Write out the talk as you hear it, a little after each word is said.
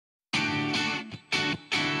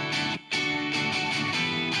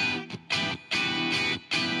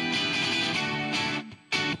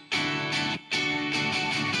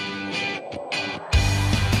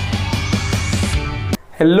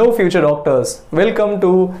Hello future doctors, welcome to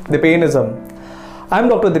Dipenism. I am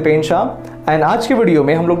Dr.Dipen Shah and आज की video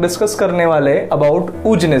में हम लोग डिस्कस करने वाले about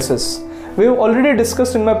oogenesis. We have already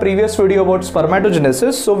discussed in my previous video about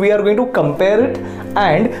spermatogenesis, so we are going to compare it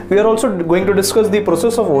and we are also going to discuss the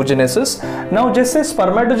process of oogenesis. Now जैसे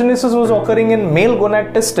spermatogenesis was occurring in male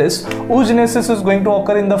gonad testis, oogenesis is going to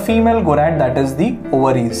occur in the female gonad, that is the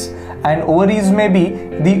ovaries. And ovaries में भी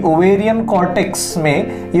दी ovarian cortex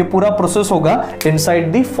में ये पूरा process होगा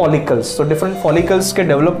inside the follicles. तो different follicles के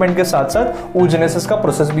development के साथ साथ oogenesis का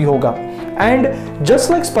प्रोसेस भी होगा. एंड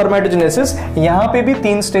जस्ट लाइक स्पर्मेटोजेनेसिस यहाँ पे भी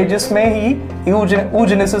 3 स्टेजेस में ही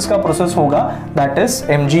oogenesis का प्रोसेस होगा, दैट इज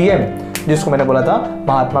MGM, जिसको मैंने बोला था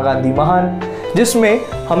महात्मा गांधी महान, जिसमें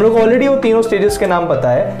हम लोग ऑलरेडी वो तीनों स्टेजेस के नाम पता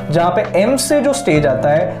है. जहां पे M से जो स्टेज आता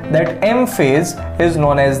है, that M phase is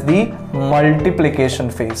known as the multiplication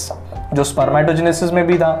phase, जो स्पर्मेटोजेनेसिस में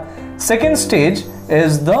भी था. Second stage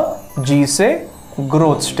is the G से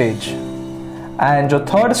ग्रोथ स्टेज, एंड जो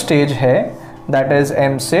थर्ड स्टेज है दैट इज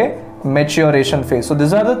M से maturation phase. So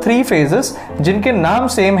this are the 3 phases जिनके नाम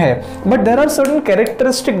सेम है, but there are certain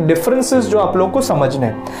characteristic differences जो आप लोग को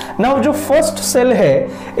समझने. नाउ जो फर्स्ट सेल है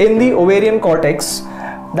in the ovarian cortex,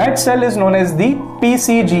 that cell is known as the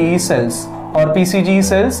PCGE sales. और PCGE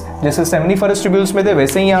सेल्स जैसे सेमनीफरस ट्यूब्यूल्स में थे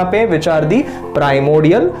वैसे ही यहाँ पे, which are the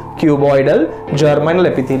primordial, cuboidal, germinal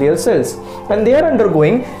epithelial cells, and they are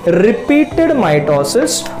undergoing repeated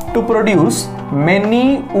mitosis to produce many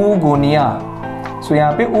oogonia. सो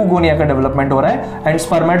यहाँ पे oogonia का डेवलपमेंट हो रहा है, एंड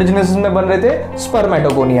स्पर्मेटोजेनेसिस में बन रहे थे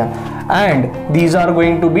spermatogonia, and these are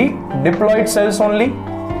going to be diploid sales only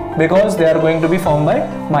because they are going to be formed by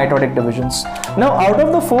mitotic divisions. Now out of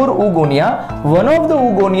the 4 oogonia, one of the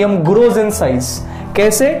oogonium grows in size.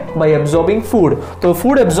 कैसे? By absorbing food. तो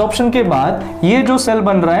food absorption के बाद ये जो cell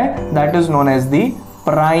बन रहा है that is known as the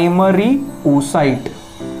primary oocyte.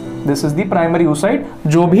 This is the primary oocyte,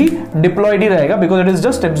 जो भी diploid ही रहेगा because it is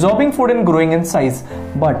just absorbing food and growing in size.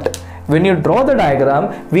 But when you draw the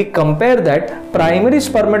diagram, we compare that primary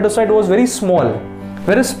spermatocyte was very small,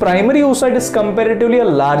 whereas primary oocyte is comparatively a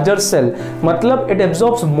larger cell. मतलब it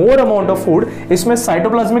absorbs more amount of food. इसमें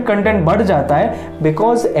cytoplasmic content बढ़ जाता है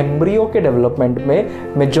because embryo के development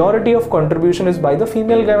में majority of contribution is by the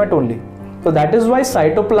female gamete only. So that is why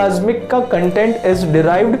cytoplasmic का content is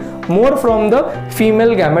derived more from the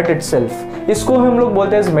female gamete itself. इसको हम लोग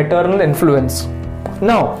बोलते हैं maternal influence.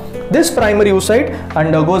 Now this primary oocyte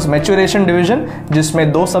undergoes maturation division,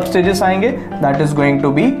 जिसमें 2 substages आएंगे, that is going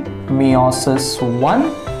to be meiosis 1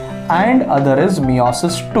 and other is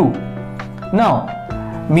meiosis 2. Now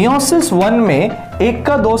meiosis 1 में एक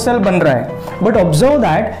का 2 सेल बन रहा है, बट ऑब्जर्व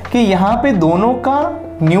दैट कि यहाँ पे दोनों का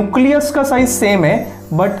न्यूक्लियस का साइज सेम है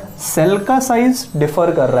बट सेल का साइज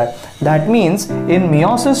डिफर कर रहा है. That means in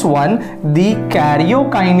meiosis 1 the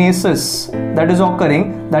karyokinesis that is occurring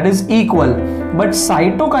that is equal, but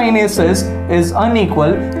cytokinesis is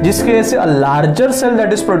unequal, जिसकी वजह से a larger cell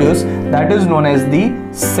that is produced that is known as the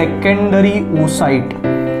secondary oocyte.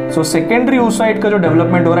 So secondary oocyte का जो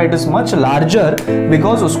development हो रहा है it is much larger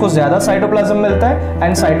because उसको ज्यादा साइटोप्लाज्म मिलता है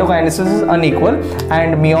and cytokinesis is unequal,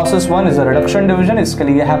 and meiosis 1 is a reduction division, इसके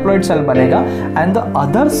लिए haploid cell बनेगा, and the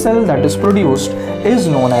other cell that is produced is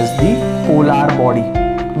known as the polar body,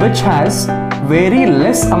 which has very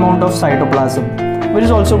less amount of cytoplasm, which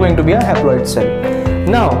is also going to be a haploid cell.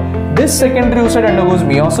 Now this secondary oocyte undergoes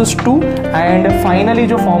meiosis 2 and finally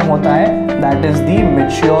जो form होता है that is the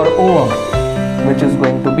mature ovum, which is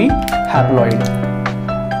going to be haploid,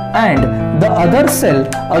 and the other cell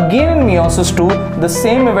again in meiosis 2 the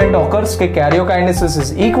same event occurs कि karyokinesis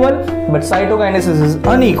is equal but cytokinesis is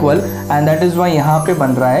unequal, and that is why यहाँ पे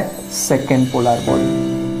बन रहा है second polar body.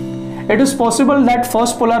 It is possible that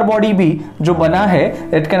first polar body भी जो बना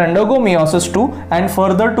है it can undergo meiosis 2 and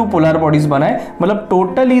further 2 polar bodies बनाए, मतलब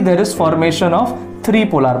totally there is formation of 3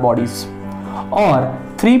 polar bodies. और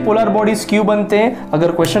 3 polar bodies क्यों बनते हैं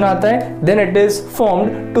अगर क्वेश्चन आता है, then it is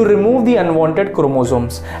formed to remove the unwanted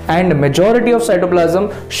chromosomes, and majority of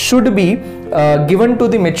cytoplasm should be given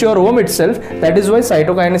to the mature ovum itself. That is why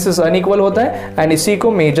cytokinesis unequal होता है and इसी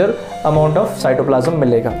को major amount of cytoplasm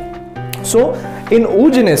मिलेगा. So in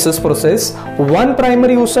oogenesis process, one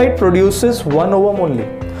primary oocyte produces one ovum only.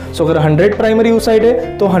 So अगर 100 primary oocyte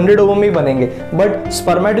है तो 100 ovum ही बनेंगे, but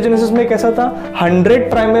spermatogenesis में कैसा था, 100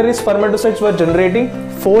 प्राइमरी स्पर्मेटोसाइट्स वर generating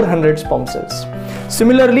 400 sperm cells.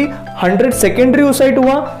 Similarly 100 secondary oocyte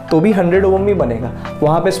हुआ तो भी 100 ओवम ही बनेगा.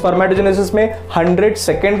 वहां पे स्पर्मेटोजेनेसिस में 100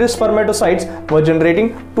 secondary spermatocytes were generating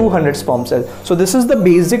 200 sperm cells. So this is the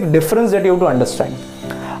basic difference that you have to understand.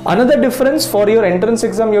 Another difference for your entrance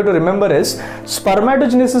exam you have to remember is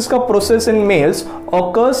spermatogenesis का process in males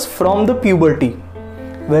occurs from the puberty.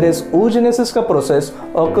 whereas oogenesis का process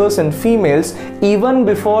occurs in females even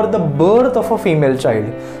before the birth of a female child.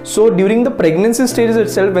 So during the pregnancy stages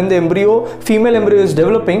itself, when the female embryo is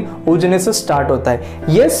developing, oogenesis start होता है.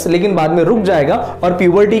 Yes, लेकिन बाद में रुक जाएगा और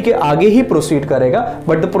puberty के आगे ही proceed करेगा,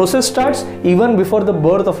 but the process starts even before the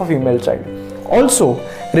birth of a female child. Also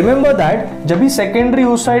remember that जब भी secondary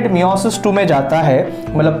oocyte meiosis 2 में जाता है,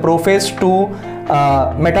 मतलब प्रोफेज 2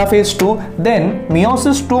 मेटाफेज 2, then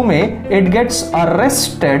meiosis 2 में it gets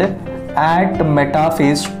arrested at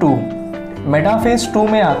metaphase 2. Metaphase 2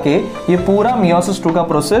 में आके ये पूरा meiosis 2 का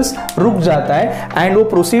प्रोसेस रुक जाता है एंड वो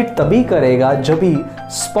प्रोसीड तभी करेगा जब भी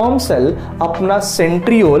स्पर्म सेल अपना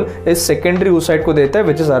सेंट्रियोल इस सेकेंडरी oocyte को देता है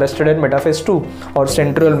which is arrested at metaphase 2, और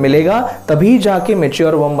सेंट्रियोल मिलेगा तभी जाके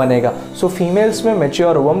मेच्योर वर्म बनेगा. सो फीमेल्स में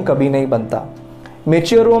मेच्योर वर्म कभी नहीं बनता.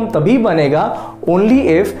 मेच्योर वर्म तभी बनेगा only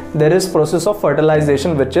if there is process of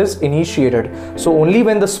fertilization which is initiated. So only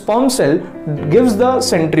when the sperm cell gives the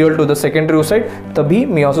centriole to the secondary oocyte, तभी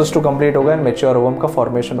meiosis to complete होगा and mature worm का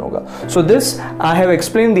formation होगा. So this I have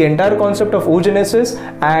explained the entire concept of oogenesis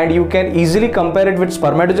and you can easily compare it with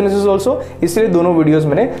spermatogenesis also. इसलिए दोनों videos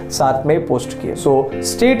मैंने साथ में post किए. So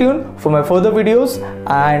stay tuned for my further videos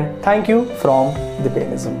and thank you from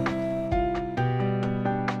Dipenism.